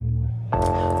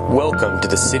Welcome to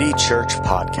the City Church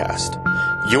Podcast,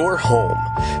 your home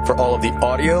for all of the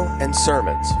audio and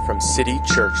sermons from City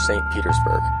Church St.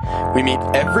 Petersburg. We meet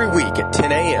every week at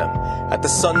 10 a.m. at the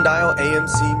Sundial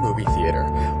AMC Movie Theater,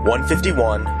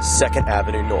 151 2nd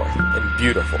Avenue North in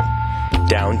beautiful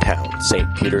downtown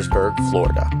St. Petersburg,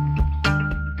 Florida.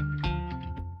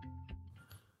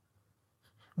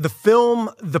 The film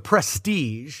The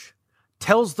Prestige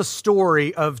tells the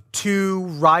story of two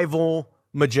rival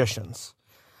magicians.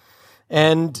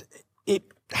 And it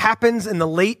happens in the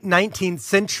late 19th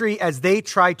century as they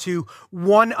try to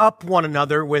one-up one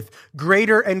another with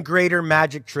greater and greater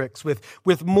magic tricks,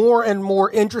 with more and more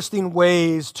interesting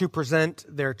ways to present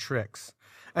their tricks.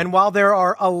 And while there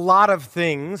are a lot of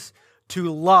things to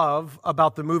love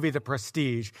about the movie The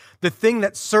Prestige, the thing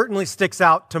that certainly sticks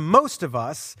out to most of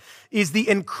us is the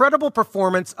incredible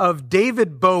performance of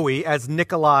David Bowie as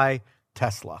Nikolai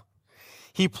Tesla.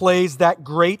 He plays that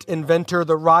great inventor,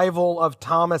 the rival of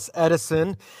Thomas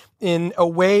Edison, in a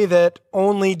way that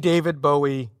only David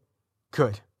Bowie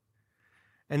could.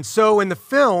 And so in the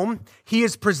film, he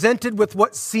is presented with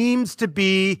what seems to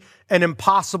be an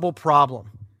impossible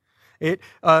problem.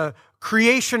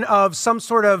 Creation of some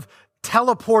sort of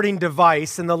teleporting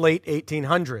device in the late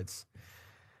 1800s.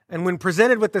 And when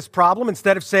presented with this problem,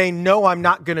 instead of saying, no, I'm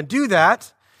not going to do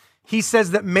that, he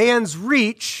says that man's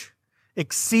reach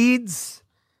exceeds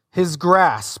his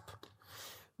grasp,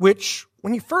 which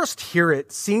when you first hear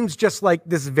it seems just like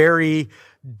this very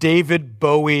David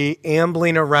Bowie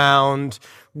ambling around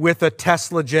with a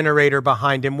Tesla generator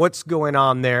behind him. What's going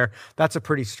on there? That's a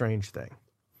pretty strange thing.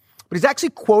 But he's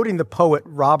actually quoting the poet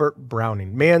Robert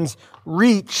Browning. Man's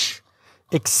reach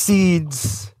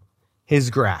exceeds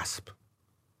his grasp.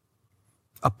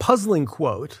 A puzzling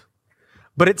quote,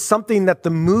 but it's something that the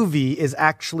movie is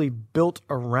actually built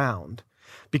around.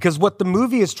 Because what the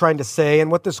movie is trying to say and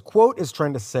what this quote is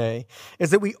trying to say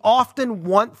is that we often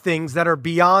want things that are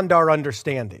beyond our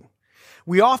understanding.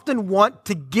 We often want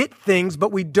to get things,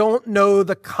 but we don't know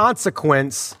the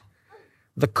consequence,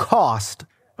 the cost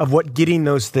of what getting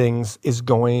those things is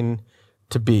going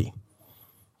to be.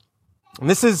 And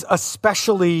this is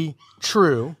especially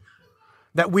true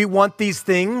that we want these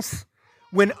things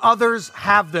when others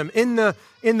have them. In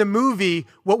the movie,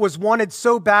 what was wanted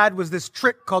so bad was this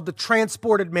trick called the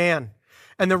transported man.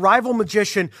 And the rival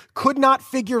magician could not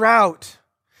figure out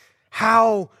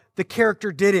how the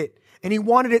character did it. And he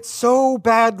wanted it so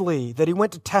badly that he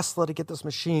went to Tesla to get this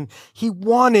machine. He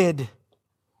wanted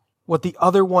what the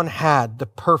other one had, the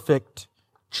perfect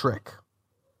trick.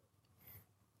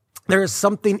 There is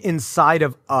something inside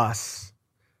of us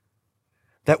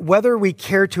that, whether we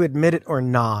care to admit it or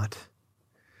not,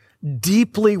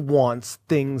 deeply wants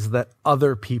things that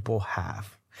other people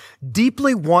have,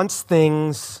 deeply wants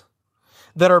things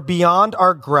that are beyond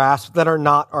our grasp, that are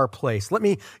not our place. Let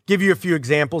me give you a few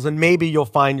examples, and maybe you'll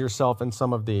find yourself in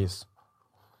some of these.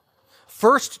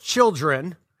 First,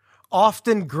 children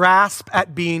often grasp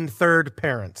at being third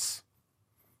parents.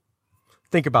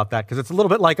 Think about that, because it's a little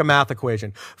bit like a math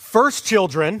equation. First,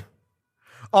 children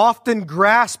often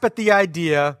grasp at the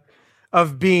idea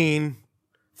of being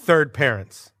third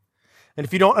parents. And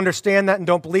if you don't understand that and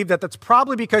don't believe that, that's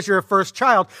probably because you're a first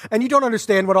child and you don't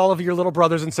understand what all of your little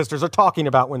brothers and sisters are talking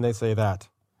about when they say that.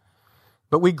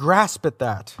 But we grasp at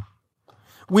that.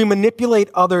 We manipulate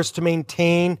others to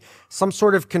maintain some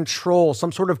sort of control,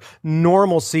 some sort of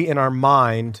normalcy in our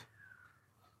mind,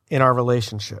 in our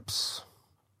relationships.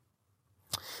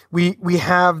 We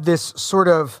have this sort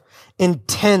of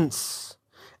intense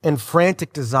and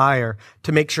frantic desire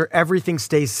to make sure everything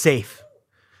stays safe,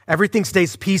 everything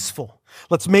stays peaceful.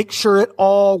 Let's make sure it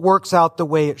all works out the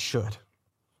way it should.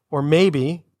 Or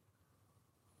maybe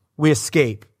we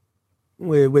escape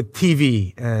with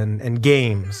TV and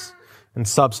games and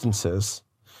substances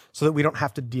so that we don't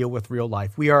have to deal with real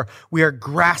life. We are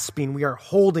grasping, we are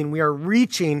holding, we are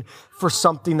reaching for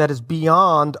something that is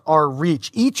beyond our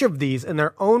reach. Each of these, in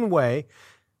their own way,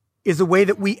 is a way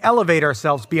that we elevate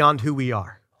ourselves beyond who we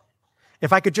are.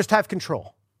 If I could just have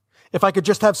control, if I could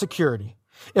just have security,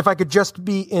 if I could just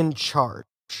be in charge.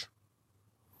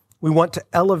 We want to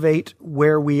elevate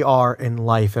where we are in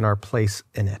life and our place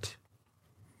in it.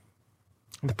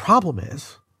 And the problem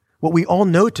is, what we all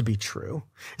know to be true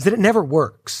is that it never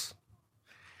works.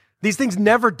 These things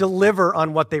never deliver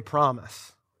on what they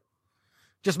promise.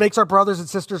 It just makes our brothers and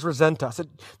sisters resent us.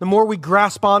 The more we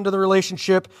grasp onto the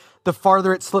relationship, the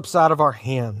farther it slips out of our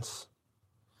hands.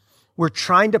 We're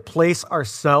trying to place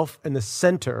ourselves in the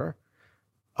center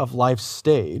of life's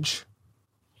stage.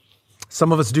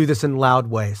 Some of us do this in loud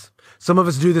ways. Some of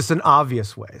us do this in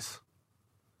obvious ways.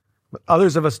 But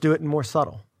others of us do it in more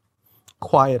subtle,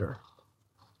 quieter,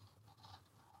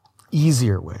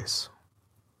 easier ways.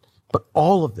 But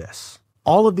all of this,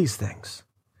 all of these things,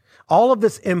 all of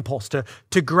this impulse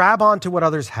to grab onto what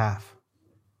others have,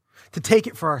 to take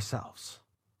it for ourselves,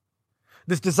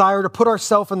 this desire to put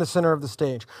ourselves in the center of the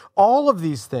stage, all of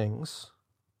these things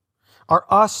are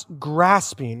us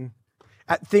grasping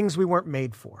at things we weren't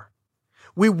made for.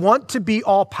 We want to be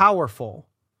all-powerful,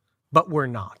 but we're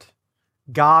not.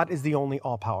 God is the only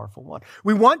all-powerful one.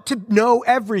 We want to know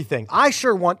everything. I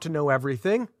sure want to know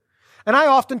everything. And I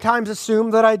oftentimes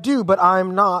assume that I do, but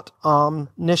I'm not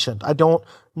omniscient. I don't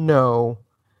know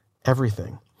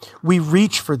everything. We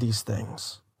reach for these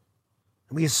things.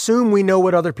 We assume we know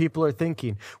what other people are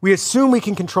thinking. We assume we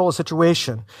can control a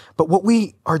situation. But what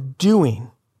we are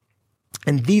doing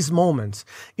in these moments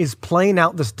is playing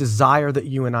out this desire that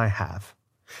you and I have.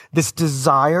 This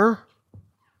desire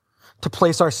to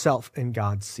place ourselves in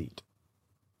God's seat.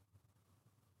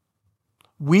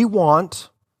 We want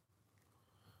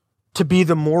to be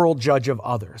the moral judge of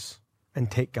others and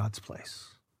take God's place.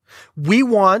 We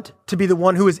want to be the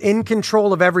one who is in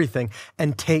control of everything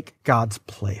and take God's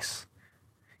place.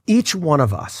 Each one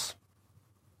of us,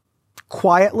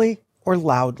 quietly or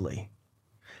loudly,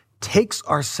 takes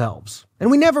ourselves,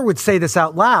 and we never would say this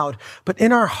out loud, but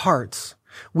in our hearts,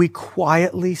 we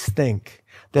quietly think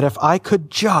that if I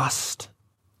could just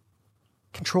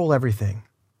control everything,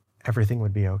 everything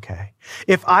would be okay.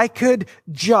 If I could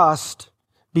just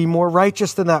be more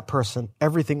righteous than that person,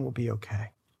 everything will be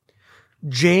okay.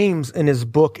 James in his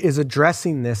book is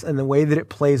addressing this and the way that it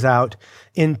plays out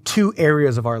in two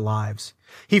areas of our lives.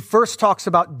 He first talks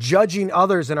about judging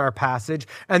others in our passage,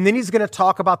 and then he's going to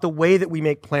talk about the way that we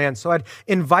make plans. So I'd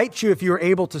invite you, if you are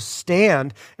able, to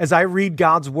stand as I read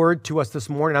God's word to us this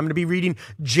morning. I'm going to be reading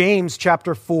James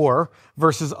chapter 4,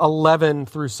 verses 11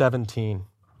 through 17.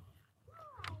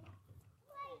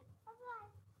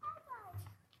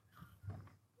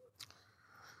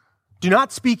 Do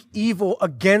not speak evil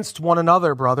against one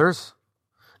another, brothers.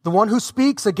 The one who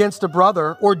speaks against a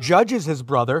brother or judges his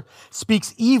brother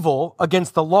speaks evil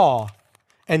against the law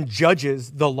and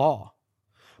judges the law.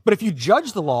 But if you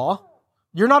judge the law,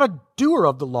 you're not a doer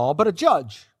of the law, but a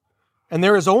judge. And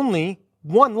there is only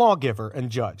one lawgiver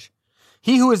and judge,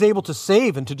 he who is able to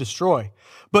save and to destroy.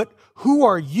 But who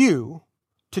are you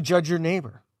to judge your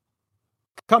neighbor?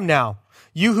 Come now,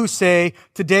 you who say,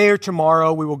 today or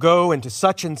tomorrow we will go into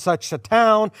such and such a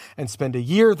town and spend a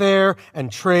year there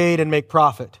and trade and make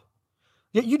profit.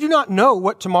 Yet you do not know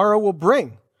what tomorrow will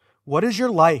bring. What is your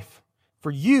life?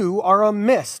 For you are a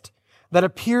mist that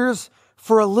appears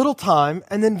for a little time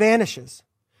and then vanishes.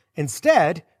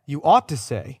 Instead, you ought to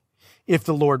say, if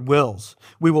the Lord wills,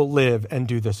 we will live and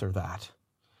do this or that.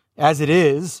 As it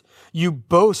is, you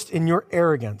boast in your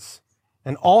arrogance,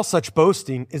 and all such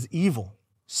boasting is evil.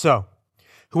 So,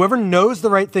 whoever knows the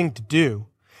right thing to do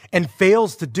and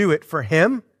fails to do it, for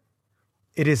him,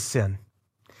 it is sin.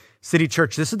 City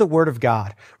Church, this is the word of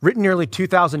God, written nearly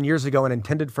 2,000 years ago and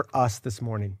intended for us this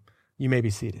morning. You may be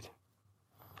seated.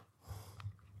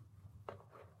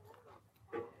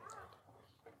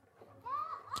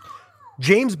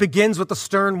 James begins with a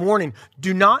stern warning.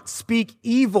 Do not speak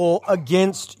evil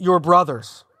against your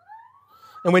brothers.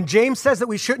 And when James says that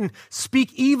we shouldn't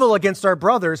speak evil against our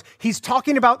brothers, he's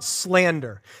talking about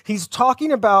slander. He's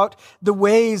talking about the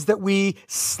ways that we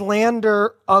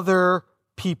slander other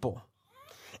people.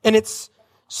 And it's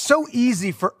so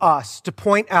easy for us to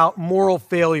point out moral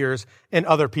failures in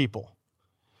other people.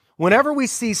 Whenever we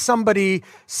see somebody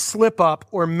slip up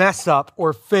or mess up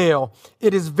or fail,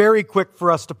 it is very quick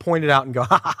for us to point it out and go,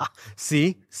 ha ha ha,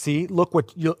 see, look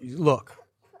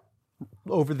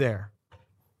over there.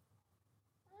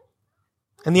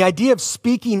 And the idea of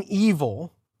speaking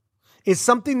evil is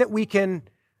something that we can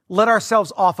let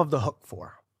ourselves off of the hook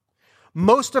for.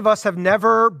 Most of us have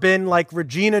never been like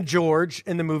Regina George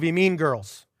in the movie Mean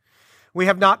Girls. We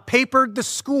have not papered the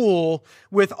school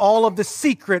with all of the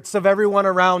secrets of everyone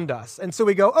around us. And so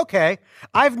we go, okay,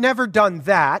 I've never done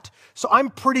that, so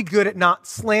I'm pretty good at not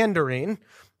slandering.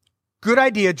 Good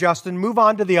idea, Justin. Move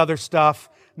on to the other stuff.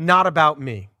 Not about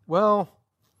me. Well,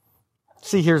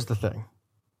 see, here's the thing.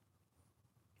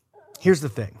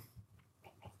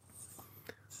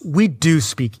 We do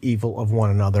speak evil of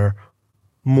one another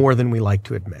more than we like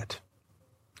to admit.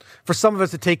 For some of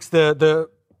us, it takes the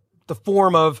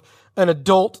form of an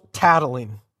adult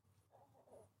tattling.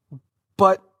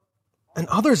 But in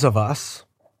others of us,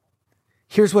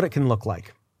 here's what it can look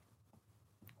like.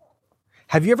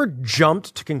 Have you ever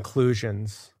jumped to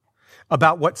conclusions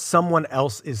about what someone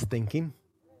else is thinking?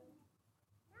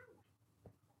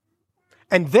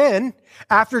 And then,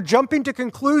 after jumping to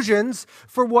conclusions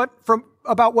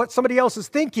about what somebody else is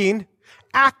thinking,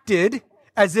 acted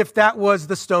as if that was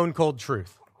the stone cold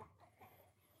truth.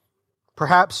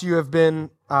 Perhaps you have been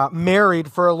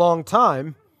married for a long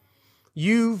time.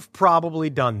 You've probably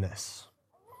done this.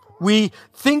 We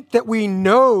think that we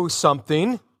know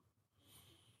something,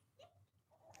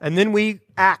 and then we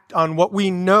act on what we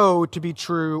know to be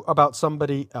true about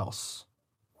somebody else.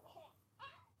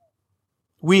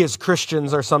 We as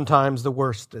Christians are sometimes the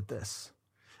worst at this.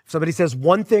 If somebody says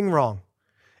one thing wrong,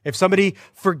 if somebody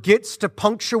forgets to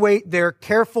punctuate their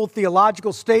careful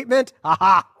theological statement,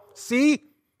 aha, see,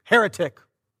 heretic,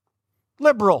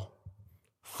 liberal,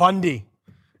 fundy.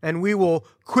 And we will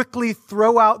quickly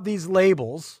throw out these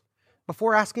labels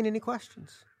before asking any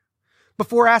questions,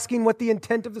 before asking what the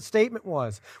intent of the statement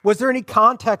was. Was there any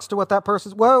context to what that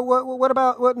person's, what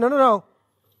about, no.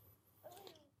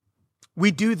 We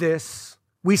do this,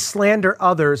 we slander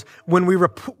others when we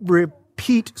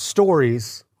repeat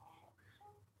stories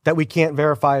that we can't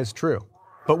verify as true.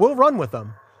 But we'll run with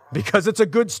them because it's a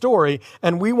good story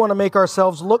and we want to make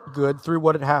ourselves look good through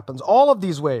what it happens. All of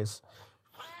these ways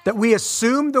that we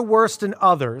assume the worst in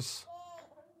others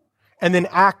and then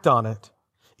act on it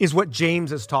is what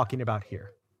James is talking about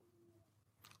here.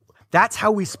 That's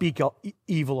how we speak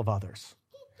evil of others.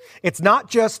 It's not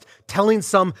just telling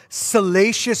some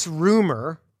salacious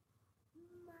rumor,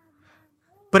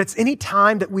 but it's any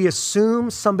time that we assume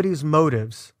somebody's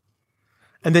motives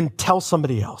and then tell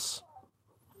somebody else.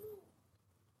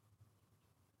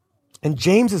 And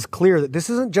James is clear that this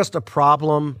isn't just a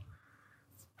problem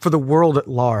for the world at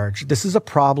large. This is a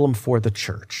problem for the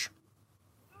church.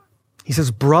 He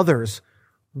says, brothers,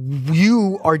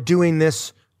 you are doing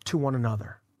this to one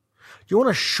another. Do you want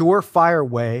a surefire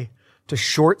way to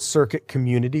short-circuit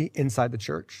community inside the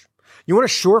church? You want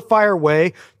a surefire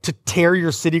way to tear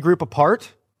your city group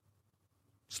apart?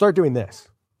 Start doing this.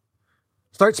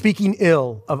 Start speaking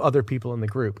ill of other people in the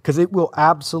group, because it will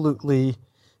absolutely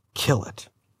kill it.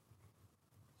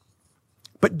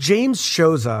 But James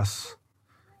shows us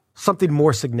something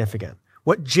more significant.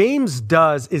 What James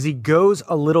does is he goes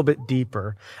a little bit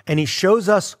deeper and he shows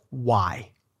us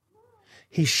why.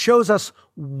 He shows us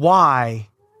why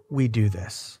we do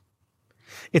this.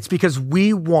 It's because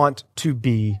we want to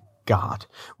be God.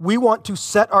 We want to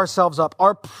set ourselves up.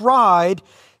 Our pride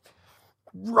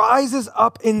rises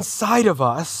up inside of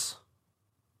us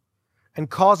and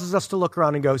causes us to look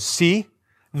around and go, see,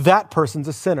 that person's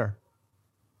a sinner.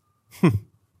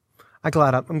 I'm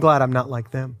glad I'm not like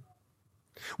them.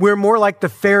 We're more like the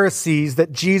Pharisees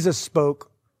that Jesus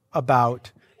spoke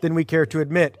about than we care to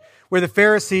admit, where the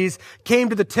Pharisees came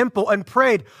to the temple and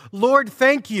prayed, Lord,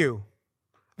 thank you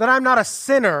that I'm not a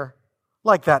sinner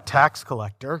like that tax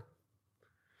collector,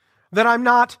 that I'm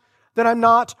not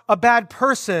a bad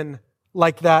person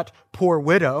like that poor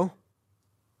widow.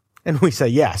 And we say,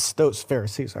 yes, those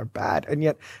Pharisees are bad. And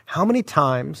yet, how many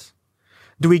times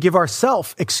do we give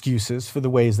ourselves excuses for the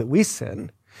ways that we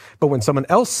sin? But when someone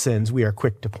else sins, we are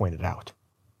quick to point it out.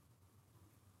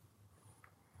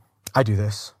 I do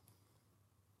this.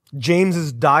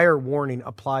 James's dire warning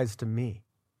applies to me.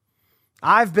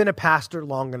 I've been a pastor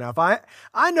long enough.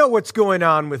 I know what's going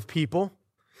on with people.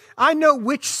 I know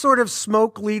which sort of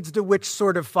smoke leads to which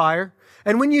sort of fire.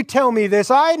 And when you tell me this,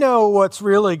 I know what's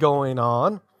really going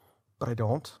on. But I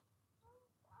don't.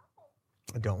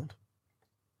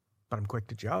 But I'm quick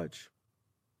to judge.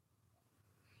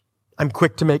 I'm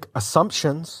quick to make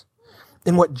assumptions.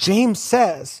 And what James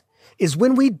says is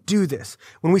when we do this,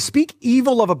 when we speak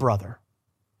evil of a brother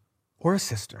or a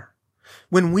sister,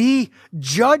 when we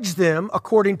judge them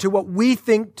according to what we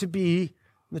think to be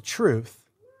the truth,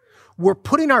 we're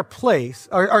putting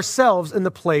ourselves in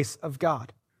the place of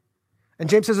God. And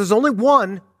James says there's only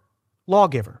one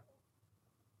lawgiver.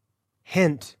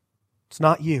 Hint, it's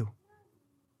not you.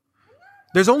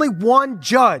 There's only one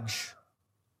judge.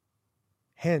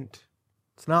 Hint,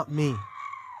 it's not me.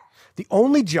 The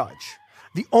only judge,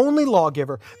 the only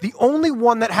lawgiver, the only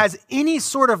one that has any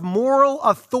sort of moral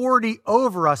authority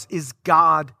over us is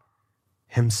God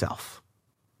himself.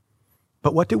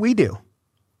 But what do?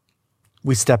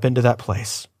 We step into that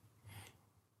place.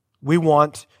 We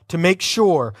want to make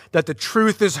sure that the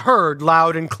truth is heard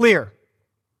loud and clear.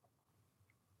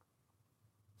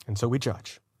 And so we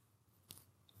judge.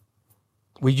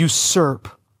 We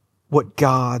usurp what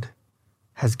God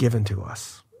has given to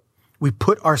us. We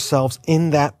put ourselves in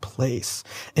that place.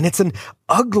 And it's an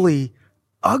ugly,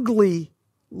 ugly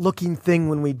looking thing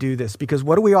when we do this, because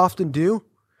what do we often do?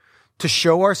 To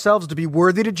show ourselves to be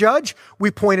worthy to judge, we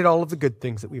point at all of the good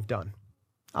things that we've done.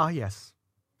 Ah, yes.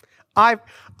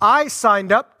 I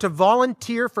signed up to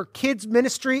volunteer for kids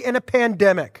ministry in a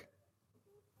pandemic.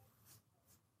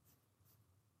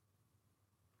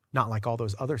 Not like all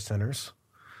those other sinners.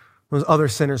 those other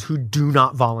sinners who do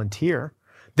not volunteer.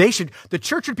 The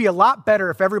church would be a lot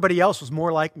better if everybody else was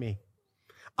more like me.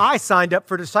 I signed up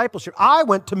for discipleship. I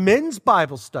went to men's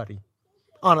Bible study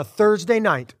on a Thursday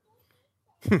night.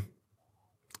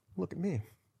 Look at me.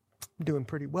 I'm doing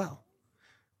pretty well.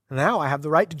 Now I have the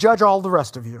right to judge all the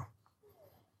rest of you.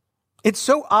 It's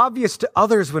so obvious to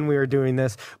others when we are doing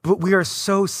this, but we are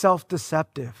so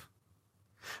self-deceptive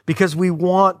because we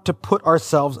want to put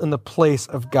ourselves in the place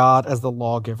of God as the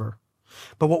lawgiver.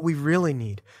 But what we really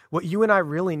need, what you and I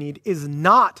really need, is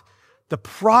not the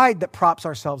pride that props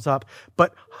ourselves up,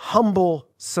 but humble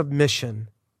submission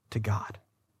to God.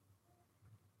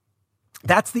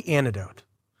 That's the antidote.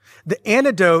 The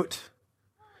antidote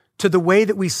to the way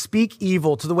that we speak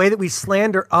evil, to the way that we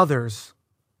slander others,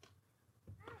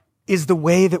 is the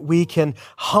way that we can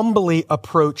humbly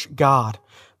approach God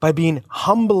by being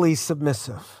humbly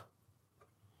submissive.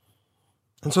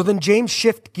 And so then James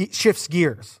shifts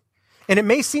gears. And it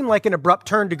may seem like an abrupt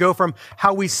turn to go from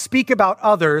how we speak about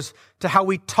others to how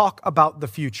we talk about the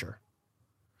future.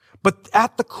 But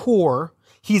at the core,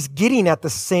 he's getting at the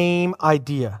same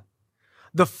idea.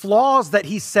 The flaws that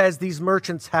he says these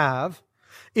merchants have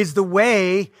is the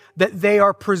way that they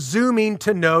are presuming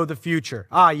to know the future.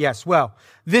 Yes, well,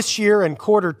 this year in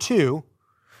quarter 2,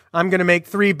 I'm going to make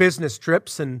 3 business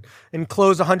trips and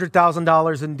close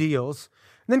 $100,000 in deals.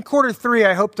 And then quarter 3,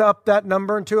 I hope to up that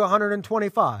number into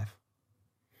 125.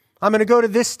 I'm going to go to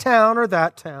this town or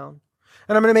that town,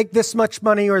 and I'm going to make this much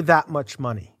money or that much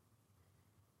money.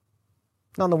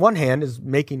 On the one hand, is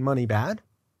making money bad?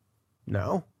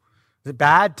 No. Is it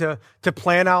bad to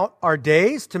plan out our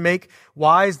days, to make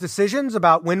wise decisions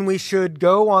about when we should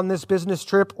go on this business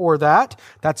trip or that?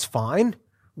 That's fine.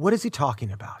 What is he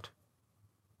talking about?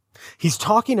 He's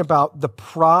talking about the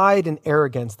pride and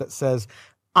arrogance that says,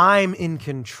 I'm in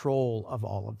control of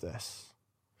all of this.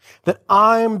 That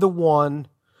I'm the one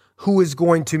who is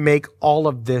going to make all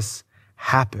of this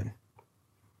happen.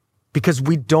 Because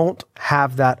we don't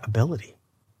have that ability.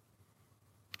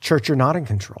 Church, you're not in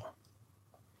control.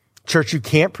 Church, you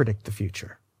can't predict the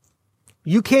future.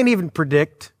 You can't even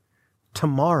predict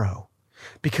tomorrow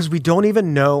because we don't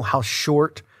even know how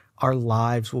short our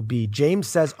lives will be. James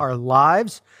says our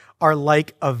lives are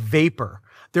like a vapor.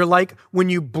 They're like when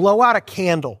you blow out a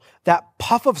candle, that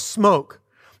puff of smoke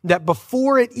that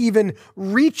before it even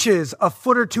reaches a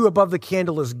foot or two above the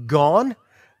candle is gone.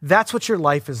 That's what your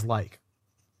life is like.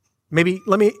 Maybe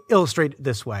let me illustrate it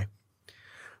this way.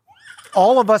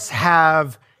 All of us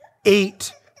have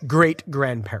 8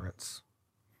 great-grandparents.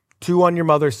 2 on your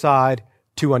mother's side,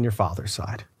 2 on your father's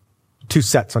side. 2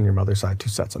 sets on your mother's side, 2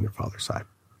 sets on your father's side.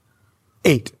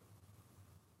 8.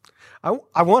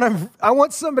 I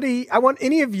want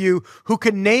any of you who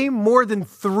can name more than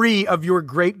 3 of your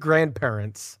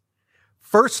great-grandparents'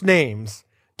 first names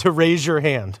to raise your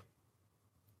hand.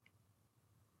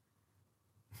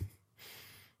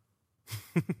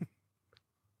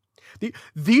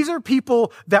 These are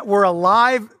people that were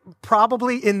alive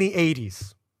probably in the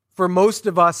 80s, for most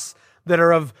of us that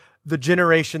are of the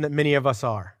generation that many of us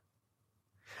are.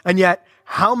 And yet,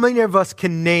 how many of us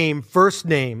can name first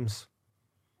names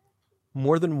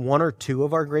more than 1 or 2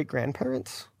 of our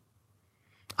great-grandparents?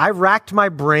 I racked my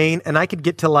brain and I could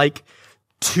get to like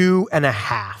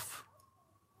 2.5.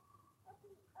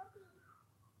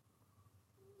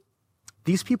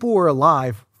 These people were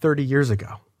alive 30 years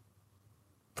ago.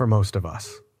 For most of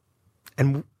us.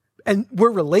 And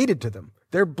we're related to them.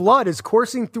 Their blood is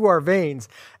coursing through our veins,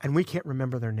 and we can't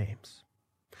remember their names.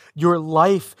 Your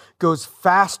life goes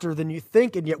faster than you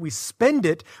think, and yet we spend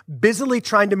it busily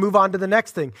trying to move on to the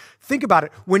next thing. Think about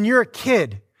it. When you're a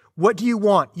kid, what do you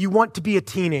want? You want to be a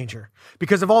teenager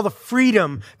because of all the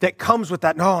freedom that comes with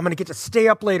that. No, I'm going to get to stay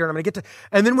up later, and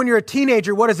and then when you're a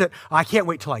teenager, what is it? I can't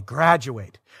wait till I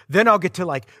graduate. Then I'll get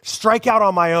to strike out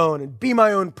on my own and be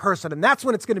my own person. And that's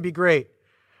when it's going to be great.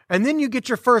 And then you get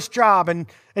your first job and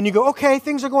you go, okay,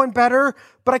 things are going better,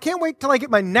 but I can't wait till I get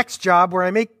my next job where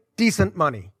I make decent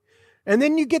money. And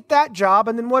then you get that job.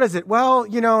 And then what is it? Well,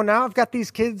 now I've got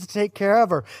these kids to take care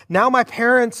of, or now my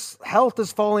parents' health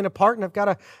is falling apart and I've got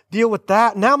to deal with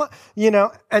that. Now,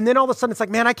 and then all of a sudden it's like,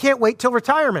 man, I can't wait till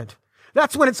retirement.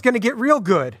 That's when it's going to get real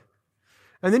good.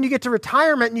 And then you get to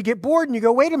retirement and you get bored and you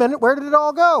go, wait a minute, where did it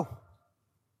all go?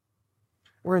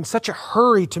 We're in such a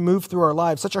hurry to move through our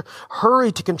lives, such a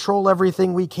hurry to control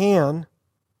everything we can.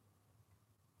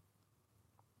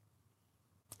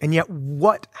 And yet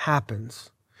what happens?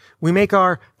 We make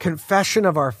our confession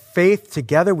of our faith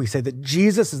together. We say that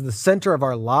Jesus is the center of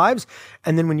our lives.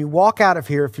 And then when you walk out of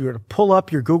here, if you were to pull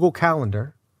up your Google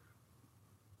Calendar,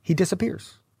 he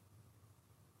disappears.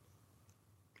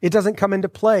 It doesn't come into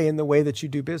play in the way that you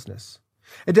do business.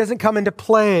 It doesn't come into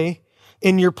play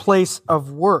in your place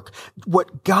of work.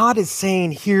 What God is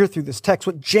saying here through this text,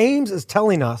 what James is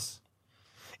telling us,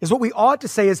 is what we ought to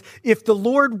say is, if the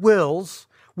Lord wills,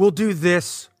 we'll do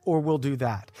this or we'll do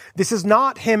that. This is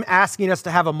not him asking us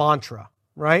to have a mantra,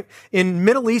 right? In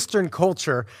Middle Eastern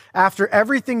culture, after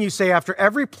everything you say, after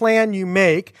every plan you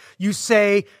make, you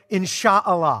say,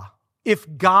 Insha'Allah, if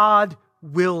God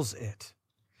wills it.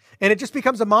 And it just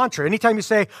becomes a mantra. Anytime you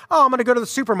say, oh, I'm going to go to the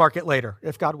supermarket later,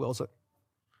 if God wills it.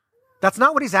 That's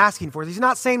not what he's asking for. He's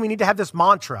not saying we need to have this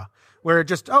mantra where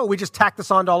we just tack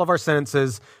this on to all of our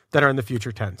sentences that are in the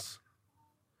future tense.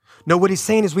 No, what he's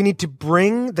saying is we need to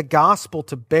bring the gospel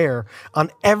to bear on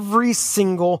every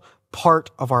single part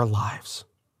of our lives.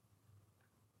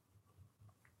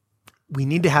 We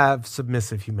need to have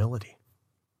submissive humility.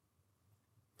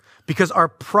 Because our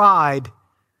pride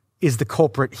is the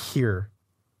culprit here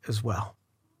as well.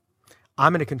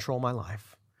 I'm going to control my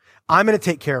life. I'm going to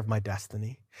take care of my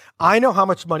destiny. I know how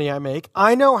much money I make.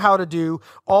 I know how to do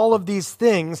all of these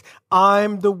things.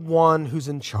 I'm the one who's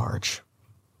in charge.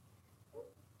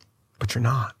 But you're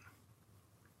not.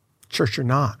 Church, you're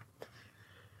not.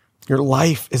 Your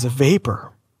life is a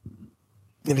vapor.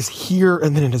 It is here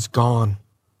and then it is gone.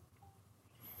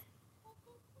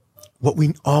 What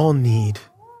we all need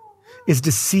is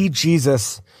to see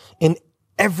Jesus in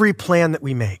every plan that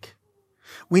we make.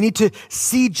 We need to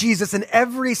see Jesus in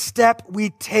every step we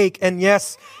take. And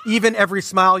yes, even every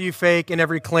smile you fake and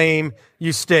every claim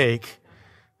you stake.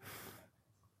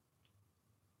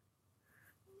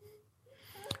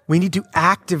 We need to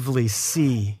actively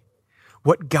see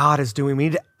what God is doing. We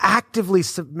need to actively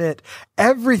submit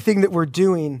everything that we're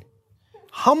doing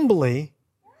humbly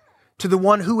to the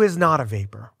one who is not a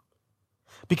vapor.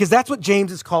 Because that's what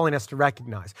James is calling us to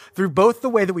recognize. Through both the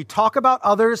way that we talk about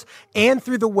others and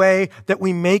through the way that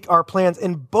we make our plans.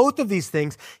 In both of these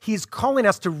things, he's calling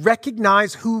us to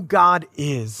recognize who God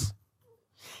is.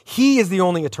 He is the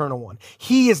only eternal one.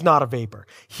 He is not a vapor.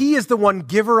 He is the one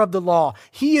giver of the law.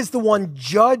 He is the one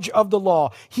judge of the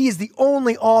law. He is the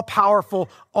only all-powerful,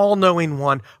 all-knowing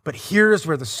one. But here's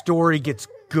where the story gets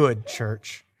good,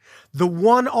 church. The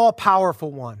one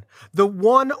all-powerful one, the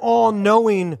one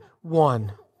all-knowing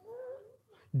one,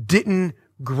 didn't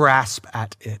grasp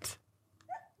at it.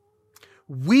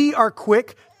 We are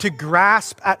quick to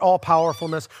grasp at all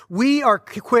powerfulness. We are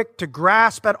quick to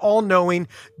grasp at all knowing.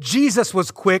 Jesus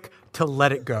was quick to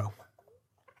let it go.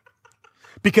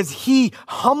 Because he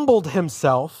humbled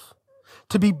himself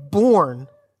to be born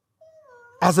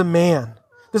as a man.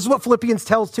 This is what Philippians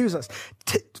tells us.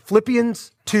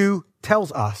 Philippians 2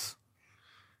 tells us.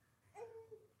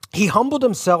 He humbled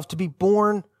himself to be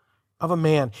born of a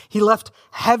man. He left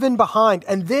heaven behind,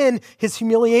 and then his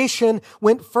humiliation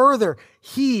went further.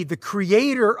 He, the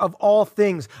creator of all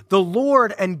things, the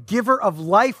Lord and giver of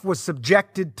life, was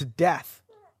subjected to death,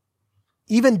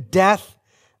 even death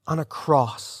on a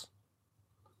cross.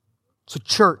 So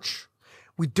church,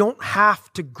 we don't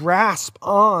have to grasp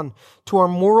on to our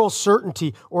moral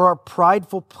certainty or our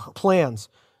prideful plans.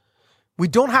 We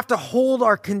don't have to hold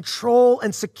our control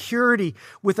and security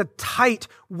with a tight,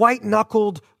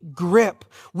 white-knuckled grip.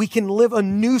 We can live a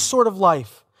new sort of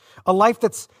life, a life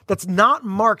that's not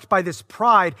marked by this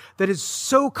pride that is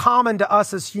so common to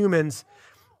us as humans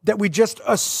that we just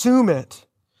assume it,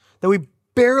 that we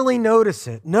barely notice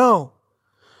it. No,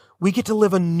 we get to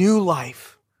live a new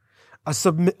life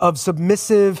of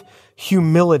submissive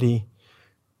humility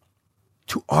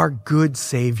to our good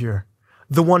Savior,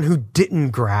 the one who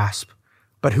didn't grasp,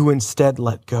 but who instead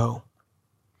let go.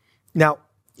 Now,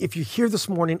 if you're here this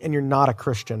morning and you're not a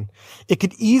Christian, it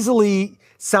could easily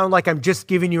sound like I'm just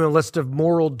giving you a list of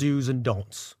moral do's and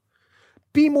don'ts.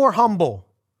 Be more humble.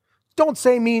 Don't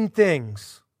say mean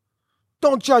things.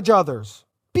 Don't judge others.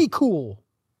 Be cool.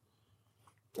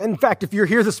 In fact, if you're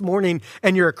here this morning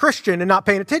and you're a Christian and not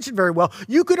paying attention very well,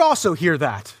 you could also hear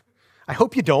that. I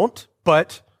hope you don't,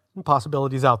 but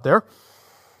possibilities out there.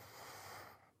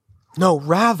 No,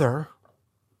 rather,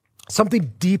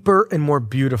 something deeper and more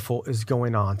beautiful is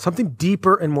going on. Something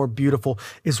deeper and more beautiful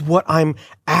is what I'm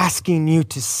asking you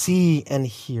to see and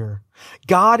hear.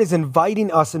 God is inviting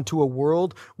us into a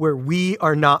world where we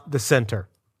are not the center.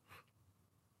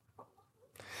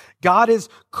 God is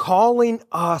calling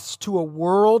us to a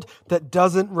world that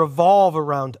doesn't revolve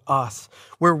around us,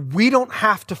 where we don't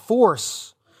have to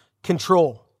force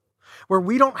control, where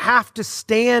we don't have to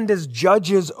stand as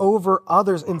judges over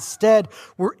others. Instead,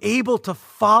 we're able to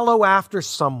follow after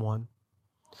someone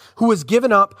who has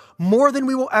given up more than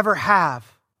we will ever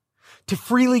have to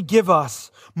freely give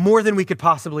us more than we could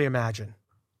possibly imagine.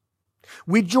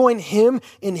 We join him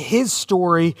in his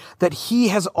story that he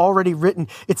has already written.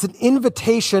 It's an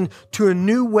invitation to a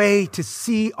new way to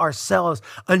see ourselves,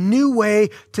 a new way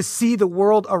to see the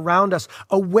world around us,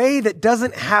 a way that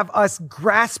doesn't have us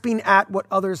grasping at what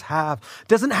others have,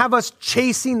 doesn't have us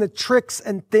chasing the tricks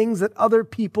and things that other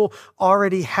people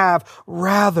already have.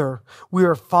 Rather, we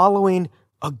are following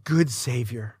a good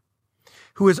Savior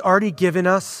who has already given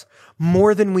us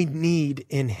more than we need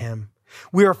in him.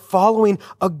 We are following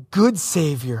a good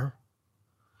Savior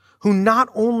who not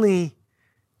only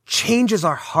changes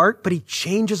our heart, but he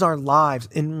changes our lives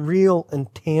in real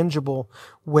and tangible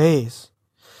ways.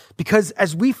 Because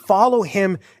as we follow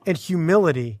him in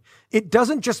humility, it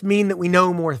doesn't just mean that we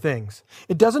know more things.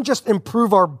 It doesn't just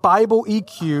improve our Bible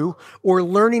EQ or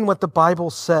learning what the Bible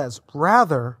says.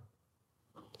 Rather,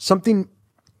 something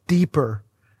deeper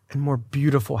and more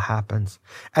beautiful happens.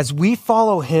 As we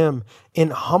follow him in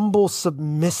humble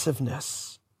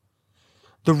submissiveness,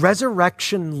 the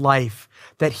resurrection life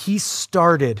that he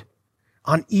started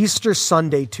on Easter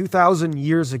Sunday 2,000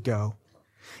 years ago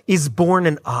is born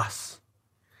in us.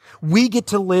 We get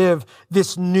to live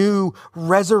this new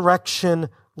resurrection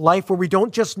life where we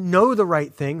don't just know the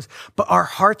right things, but our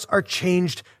hearts are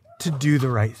changed to do the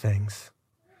right things.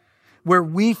 Where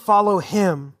we follow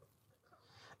him,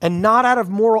 and not out of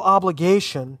moral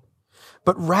obligation,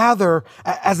 but rather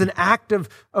as an act of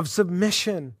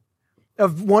submission,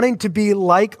 of wanting to be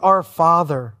like our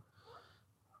Father.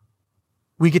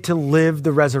 We get to live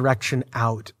the resurrection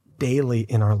out daily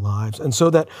in our lives. And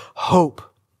so that hope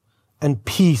and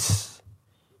peace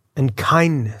and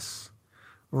kindness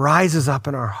rises up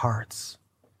in our hearts.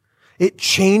 It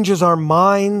changes our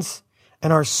minds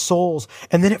and our souls.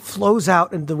 And then it flows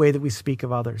out in the way that we speak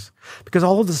of others. Because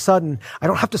all of a sudden, I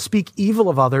don't have to speak evil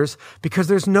of others because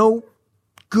there's no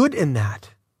good in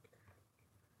that.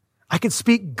 I can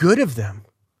speak good of them.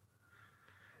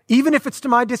 Even if it's to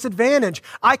my disadvantage,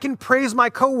 I can praise my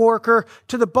coworker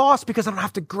to the boss because I don't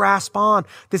have to grasp on.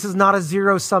 This is not a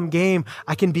zero-sum game.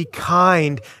 I can be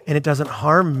kind and it doesn't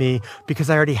harm me because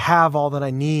I already have all that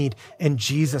I need in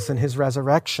Jesus and his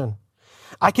resurrection.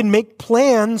 I can make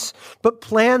plans, but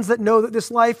plans that know that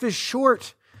this life is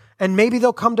short and maybe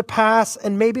they'll come to pass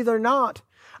and maybe they're not.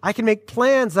 I can make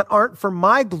plans that aren't for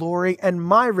my glory and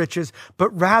my riches, but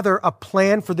rather a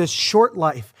plan for this short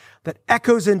life that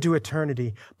echoes into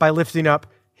eternity by lifting up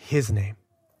his name.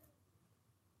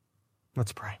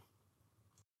 Let's pray.